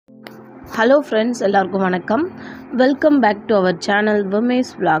Hello friends, எல்லாருக்கும் வணக்கம். Welcome back to our channel விமேஸ்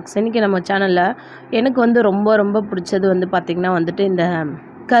vlogs. இன்றைக்கி நம்ம சேனலில் எனக்கு ரொம்ப பிடிச்சது பார்த்திங்கன்னா இந்த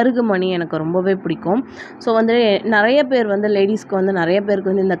கருகுமணி எனக்கு ரொம்பவே பிடிக்கும். ஸோ நிறைய பேர் லேடிஸ்க்கு நிறைய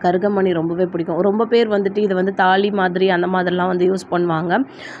பேருக்கு இந்த கருகுமணி ரொம்பவே பிடிக்கும். ரொம்ப பேர் இதை தாலி மாதிரி அந்த மாதிரிலாம் யூஸ் பண்ணுவாங்க.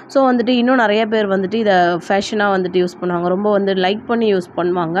 ஸோ இன்னும் நிறைய பேர் இதை ஃபேஷனாக யூஸ் பண்ணுவாங்க. ரொம்ப லைக் பண்ணி யூஸ்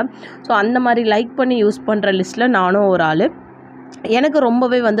பண்ணுவாங்க. ஸோ அந்த மாதிரி லைக் பண்ணி யூஸ் பண்ணுற லிஸ்ட்டில் நானும் ஒரு ஆள். எனக்கு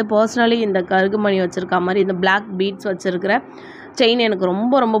ரொம்பவே பர்சனலி இந்த கருகுமணி வச்சுருக்க மாதிரி இந்த பிளாக் பீட்ஸ் வச்சுருக்கிற செயின் எனக்கு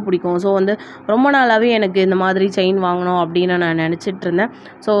ரொம்ப பிடிக்கும். ஸோ ரொம்ப நாளாகவே எனக்கு இந்த மாதிரி செயின் வாங்கணும் அப்படின்னு நான் நினச்சிட்டு இருந்தேன்.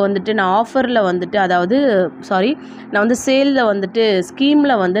 ஸோ நான் ஆஃபரில் அதாவது நான் சேலில்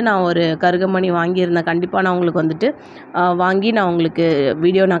ஸ்கீமில் நான் ஒரு கருகுமணி வாங்கியிருந்தேன். கண்டிப்பாக நான் உங்களுக்கு வாங்கி நான் உங்களுக்கு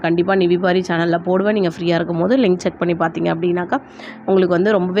வீடியோ நான் கண்டிப்பாக நிவிபாரி சேனலில் போடுவேன். நீங்கள் ஃப்ரீயாக இருக்கும் போது லிங்க் செக் பண்ணி பார்த்தீங்க அப்படின்னாக்கா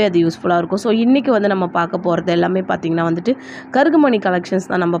உங்களுக்கு ரொம்பவே அது யூஸ்ஃபுல்லாக இருக்கும். ஸோ இன்றைக்கி நம்ம பார்க்க போகிறது எல்லாமே பார்த்திங்கன்னா கருகுமணி கலெக்ஷன்ஸ்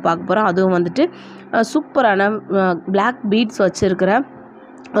தான் நம்ம பார்க்க போகிறோம். அதுவும் சூப்பரான பிளாக் பீட்ஸ் வச்சுருக்கிற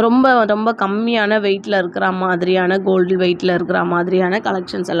ரொம்ப கம்மியான வெயிட்டில் இருக்கிற மாதிரியான கோல்டு வெயிட்டில் இருக்கிற மாதிரியான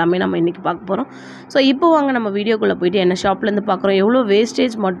கலெக்ஷன்ஸ் எல்லாமே நம்ம இன்றைக்கி பார்க்க போகிறோம். ஸோ இப்போ வாங்க நம்ம வீடியோக்குள்ளே போயிட்டு என்ன ஷாப்லேருந்து பார்க்குறோம், எவ்வளோ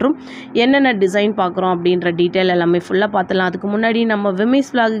வேஸ்டேஜ் மற்றும் என்னென்ன டிசைன் பார்க்குறோம் அப்படின்ற டீட்டெயில் எல்லாமே ஃபுல்லாக பார்த்துலாம். அதுக்கு முன்னாடி நம்ம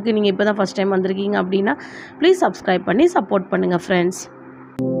விமேஸ் vlogக்கு நீங்கள் இப்போ தான் ஃபஸ்ட் டைம் வந்திருக்கீங்க அப்படின்னா ப்ளீஸ் சப்ஸ்கிரைப் பண்ணி சப்போர்ட் பண்ணுங்கள் ஃப்ரெண்ட்ஸ்.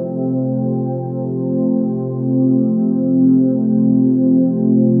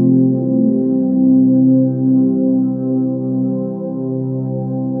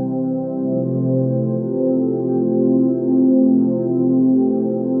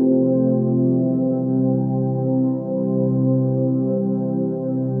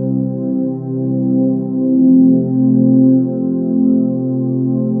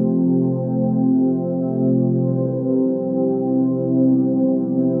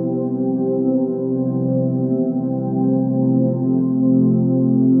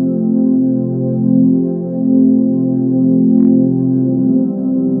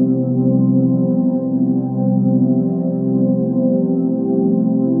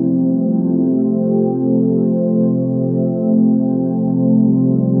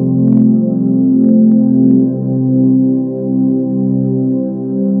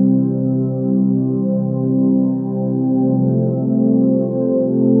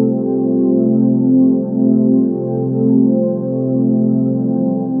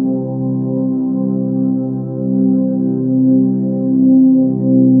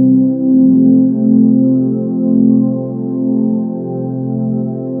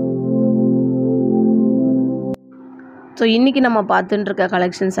 ஸோ இன்றைக்கி நம்ம பார்த்துட்டு இருக்க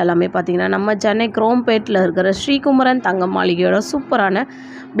கலெக்ஷன்ஸ் எல்லாமே பார்த்திங்கன்னா நம்ம சென்னை குரோம்பேட்டில் இருக்கிற ஸ்ரீ குமரன் தங்க மாளிகையோட சூப்பரான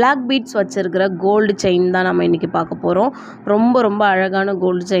பிளாக் பீட்ஸ் வச்சுருக்கிற கோல்டு செயின் தான் நம்ம இன்றைக்கி பார்க்க போகிறோம். ரொம்ப அழகான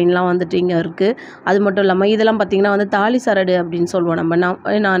கோல்டு செயின்லாம் இங்கே இருக்குது. அது மட்டும் இல்லாமல் இதெல்லாம் பார்த்திங்கன்னா தாலி சரடு அப்படின்னு சொல்லுவோம். நம்ம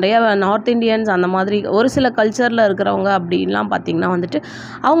நிறைய நார்த் இண்டியன்ஸ் அந்த மாதிரி ஒரு சில கல்ச்சரில் இருக்கிறவங்க அப்படின்லாம் பார்த்திங்கன்னா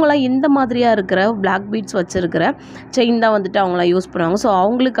அவங்களாம் இந்த மாதிரியாக இருக்கிற பிளாக் பீட்ஸ் வச்சுருக்கிற செயின் தான் அவங்களாம் யூஸ் பண்ணுவாங்க. ஸோ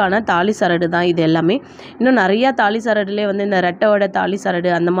அவங்களுக்கான தாலி சரடு தான் இது எல்லாமே. இன்னும் நிறையா தாலி சரடுலேயே இந்த ரெட்டோட தாலி சரடு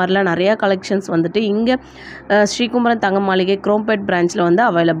அந்த மாதிரிலாம் நிறையா கலெக்ஷன்ஸ் இங்கே ஸ்ரீகுமரன் தங்க மாளிகை குரோம்பேட் பிரான்ச்சில்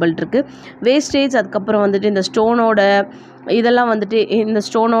அவைலபிள் இருக்குது. வேஸ்டேஜ் அதுக்கப்புறம் இந்த ஸ்டோனோட இதெல்லாம் இந்த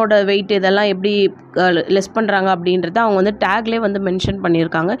ஸ்டோனோட வெயிட் இதெல்லாம் எப்படி லெஸ் பண்ணுறாங்க அப்படின்றத அவங்க டேக்லேயே மென்ஷன்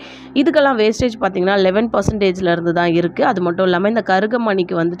பண்ணியிருக்காங்க. இதுக்கெல்லாம் வேஸ்டேஜ் பார்த்திங்கன்னா 11% தான் இருக்குது. அது மட்டும் இல்லாமல் இந்த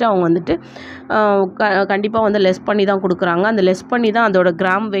கருகமணிக்கு அவங்க கண்டிப்பாக லெஸ் பண்ணி தான் கொடுக்குறாங்க. அந்த லெஸ் பண்ணி தான் அதோட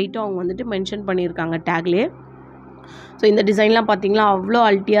கிராம் வெயிட்டும் அவங்க மென்ஷன் பண்ணியிருக்காங்க டேக்லேயே. ஸோ இந்த டிசைன்லாம் பார்த்திங்களா அவ்வளோ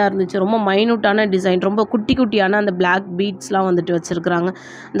அல்ட்டியாக இருந்துச்சு. ரொம்ப மைனூட்டான டிசைன், ரொம்ப குட்டியான அந்த பிளாக் பீட்ஸ்லாம் வச்சுருக்குறாங்க.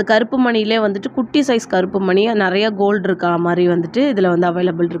 அந்த கருப்பு மணிலே குட்டி சைஸ் கருப்பு மணி நிறைய கோல்டு இருக்கா மாதிரி இதில்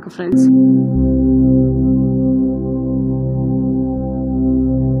அவைலபிள் இருக்குது ஃப்ரெண்ட்ஸ்.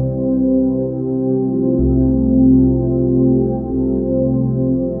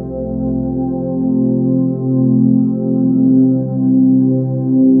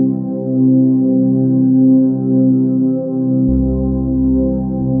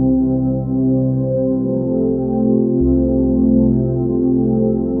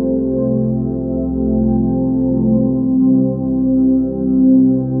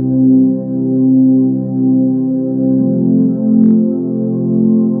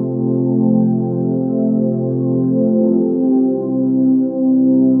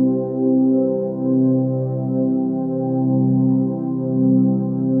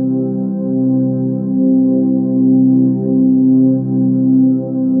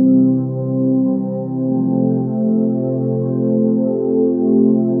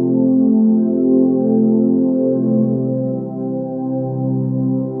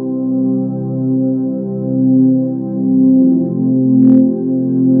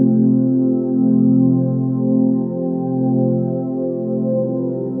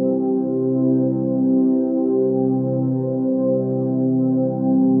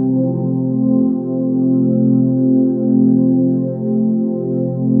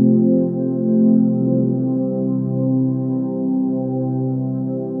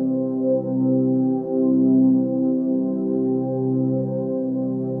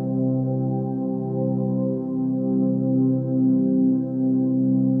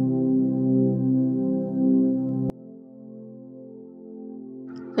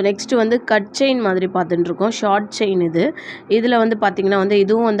 ஸோ நெக்ஸ்ட்டு வந்து கட் செயின் மாதிரி பார்த்துட்டுருக்கோம். ஷார்ட் செயின் இது. இதில் வந்து பார்த்திங்கன்னா வந்து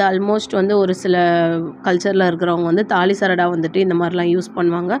இதுவும் வந்து ஆல்மோஸ்ட் வந்து ஒரு சில கல்ச்சரில் இருக்கிறவங்க வந்து தாலி சரடா வந்துட்டு இந்த மாதிரிலாம் யூஸ்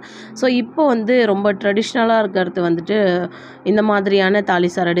பண்ணுவாங்க. ஸோ இப்போ வந்து ரொம்ப ட்ரெடிஷ்னலாக இருக்கிறது வந்துட்டு இந்த மாதிரியான தாலி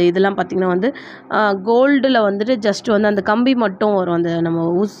சரடு இதெல்லாம் பார்த்திங்கன்னா வந்து கோல்டில் வந்துட்டு ஜஸ்ட் வந்து அந்த கம்பி மட்டும் வரும். அந்த நம்ம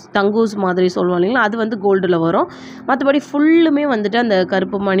தங்கூஸ் மாதிரி சொல்லுவோம் இல்லைங்களா, அது வந்து கோல்டில் வரும். மற்றபடி ஃபுல்லுமே வந்துட்டு அந்த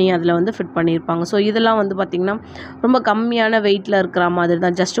கருப்பு மணி அதில் வந்து ஃபிட் பண்ணியிருப்பாங்க. ஸோ இதெல்லாம் வந்து பார்த்திங்கன்னா ரொம்ப கம்மியான வெயிட்டில் இருக்கிற மாதிரி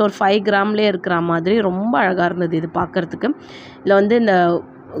தான். ஜஸ்ட் ஒரு 5 கிராம்லேயே இருக்கிற மாதிரி ரொம்ப அழகாக இருந்தது இது பார்க்குறதுக்கு. இதில் வந்து இந்த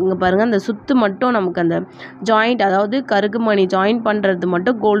இங்கே பாருங்கள், அந்த சுத்து மட்டும் நமக்கு அந்த ஜாயிண்ட், அதாவது கருகுமணி ஜாயிண்ட் பண்ணுறது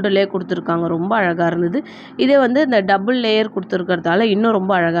மட்டும் கோல்டுலேயே கொடுத்துருக்காங்க. ரொம்ப அழகாக இருந்தது. இதே வந்து இந்த டபுள் லேயர் கொடுத்துருக்கிறதால இன்னும்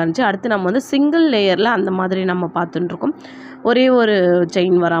ரொம்ப அழகாக இருந்துச்சு. அடுத்து நம்ம வந்து சிங்கிள் லேயரில் அந்த மாதிரி நம்ம பார்த்துட்டுருக்கோம். ஒரே ஒரு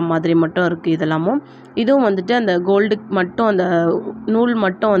செயின் வரா மாதிரி மட்டும் இருக்குது இதெல்லாமும். இதுவும் வந்துட்டு அந்த கோல்டுக்கு மட்டும் அந்த நூல்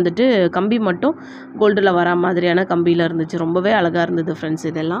மட்டும் வந்துட்டு கம்பி மட்டும் கோல்டில் வரா மாதிரியான கம்பியில் இருந்துச்சு. ரொம்பவே அழகாக இருந்தது ஃப்ரெண்ட்ஸ்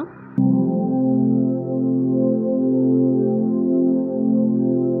இதெல்லாம்.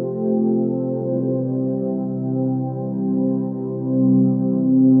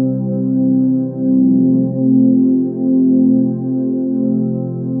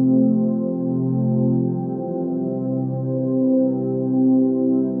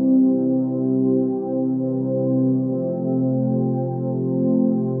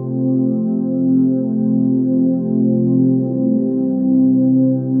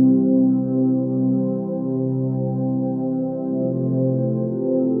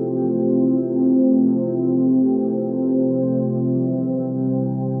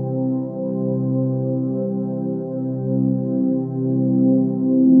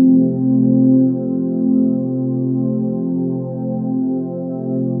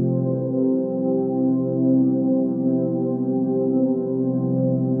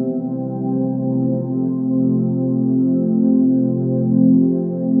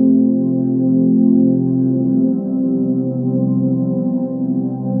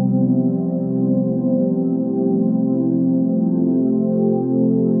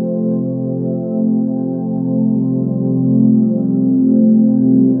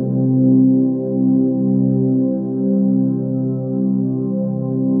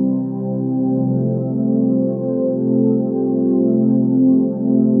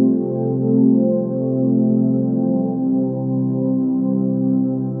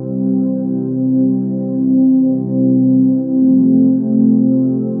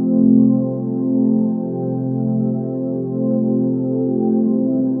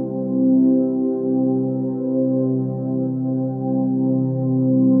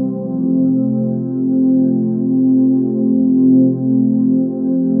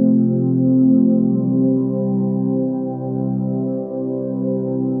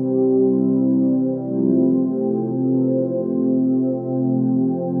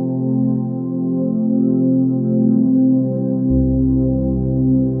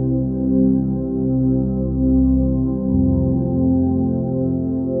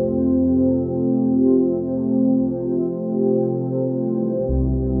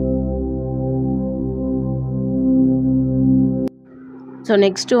 ஸோ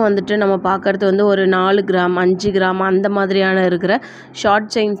நெக்ஸ்ட்டு வந்துட்டு நம்ம பார்க்குறது வந்து ஒரு 4 கிராம் 5 கிராம் அந்த மாதிரியான இருக்கிற ஷார்ட்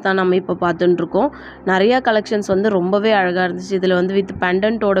செயின்ஸ் தான் நம்ம இப்போ பார்த்துட்டுருக்கோம். நிறையா கலெக்ஷன்ஸ் வந்து ரொம்பவே அழகாக இருந்துச்சு. இதில் வந்து வித்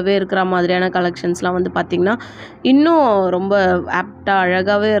பெண்டன்ட்டோடவே இருக்கிற மாதிரியான கலெக்ஷன்ஸ்லாம் வந்து பார்த்திங்கன்னா இன்னும் ரொம்ப ஆப்டாக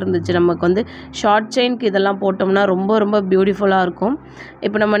அழகாகவே இருந்துச்சு. நமக்கு வந்து ஷார்ட் செயின்க்கு இதெல்லாம் போட்டோம்னா ரொம்ப ரொம்ப பியூட்டிஃபுல்லாக இருக்கும்.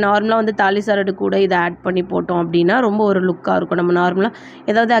 இப்போ நம்ம நார்மலாக வந்து தாலி சரடு கூட இதை ஆட் பண்ணி போட்டோம் அப்படின்னா ரொம்ப ஒரு லுக்காக இருக்கும். நம்ம நார்மலாக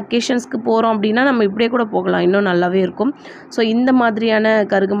ஏதாவது அக்கேஷன்ஸ்க்கு போகிறோம் அப்படின்னா நம்ம இப்படியே கூட போகலாம், இன்னும் நல்லாவே இருக்கும். ஸோ இந்த மாதிரியான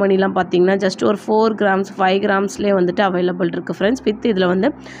கருகுமணிலாம் பார்த்திங்கன்னா ஜஸ்ட் ஒரு 4 கிராம்ஸ் 5 கிராம்ஸ்லேயே வந்துட்டு அவைலபிள் இருக்குது ஃப்ரெண்ட்ஸ். வித் இதில் வந்து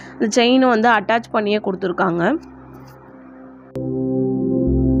இந்த செயினும் வந்து அட்டாச் பண்ணியே கொடுத்துருக்காங்க.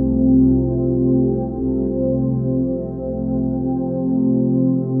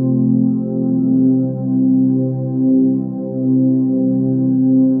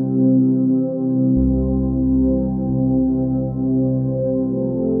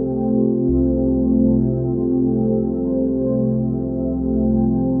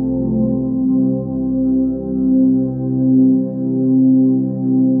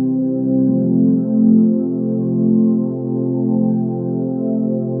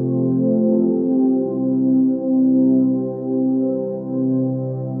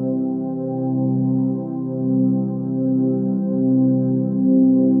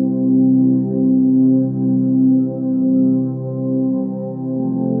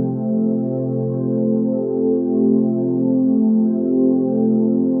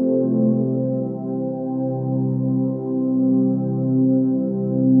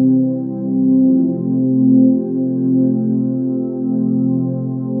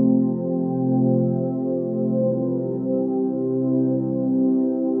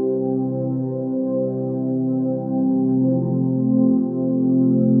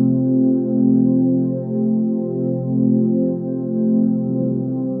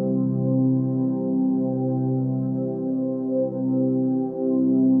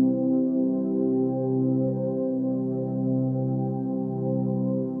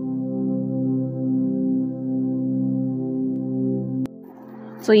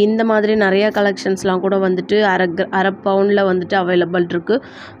 ஸோ இந்த மாதிரி நிறையா கலெக்ஷன்ஸ்லாம் கூட வந்துட்டு அரை பவுண்டில் வந்துட்டு அவைலபிள் இருக்குது.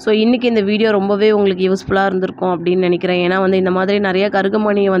 ஸோ இன்றைக்கி இந்த வீடியோ ரொம்பவே உங்களுக்கு யூஸ்ஃபுல்லாக இருந்திருக்கும் அப்படின்னு நினைக்கிறேன். ஏன்னா வந்து இந்த மாதிரி நிறைய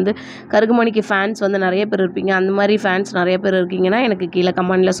கருகுமணிக்கு ஃபேன்ஸ் வந்து நிறைய பேர் இருப்பீங்க. அந்த மாதிரி ஃபேன்ஸ் நிறைய பேர் இருக்கீங்கன்னா எனக்கு கீழே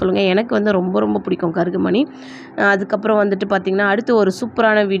கமெண்டில் சொல்லுங்கள். எனக்கு வந்து ரொம்ப ரொம்ப பிடிக்கும் கருகுமணி. அதுக்கப்புறம் வந்துட்டு பார்த்திங்கன்னா அடுத்து ஒரு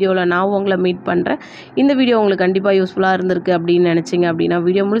சூப்பரான வீடியோவில் நான் உங்களை மீட் பண்ணுறேன். இந்த வீடியோ உங்களுக்கு கண்டிப்பாக யூஸ்ஃபுல்லாக இருந்திருக்கு அப்படின்னு நினச்சிங்க அப்படின்னா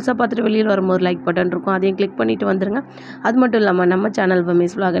வீடியோ முழுசாக பார்த்துட்டு வெளியில் வரும்போது லைக் பட்டன் இருக்கும், அதையும் கிளிக் பண்ணிவிட்டு வந்துடுங்க. அது மட்டும் இல்லாமல் நம்ம சேனல்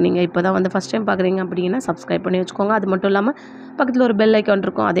வமேஸ் vlog நீங்கள் இப்போ தான் வந்து ஃபஸ்ட் டைம் பார்க்குறீங்க அப்படின்னா சப்ஸ்கிரைப் பண்ணி வச்சுக்கோங்க. அது மட்டும் இல்லாமல் பக்கத்தில் ஒரு பெல் ஐக்கான்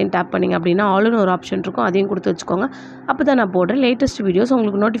இருக்கும், அதையும் டேப் பண்ணிங்க அப்படின்னா ஆல்னு ஒரு ஆப்ஷன் இருக்கும், அதையும் கொடுத்து வச்சுக்கோங்க. அப்போ தான் நான் போடுற லேட்டஸ்ட் வீடியோஸ்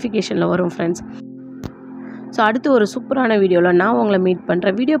உங்களுக்கு நோட்டிஃபிகேஷனில் வரும் ஃப்ரெண்ட்ஸ். ஸோ அடுத்து ஒரு சூப்பரான வீடியோவில் நான் உங்களை மீட்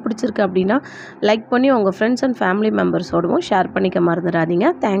பண்ணுறேன். வீடியோ பிடிச்சிருக்கு அப்படின்னா லைக் பண்ணி உங்கள் ஃப்ரெண்ட்ஸ் அண்ட் ஃபேமிலி மெம்பர்ஸோடவும் ஷேர் பண்ணிக்க மறந்துடாதீங்க.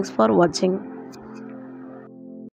 தேங்க்ஸ் ஃபார் வாட்சிங்.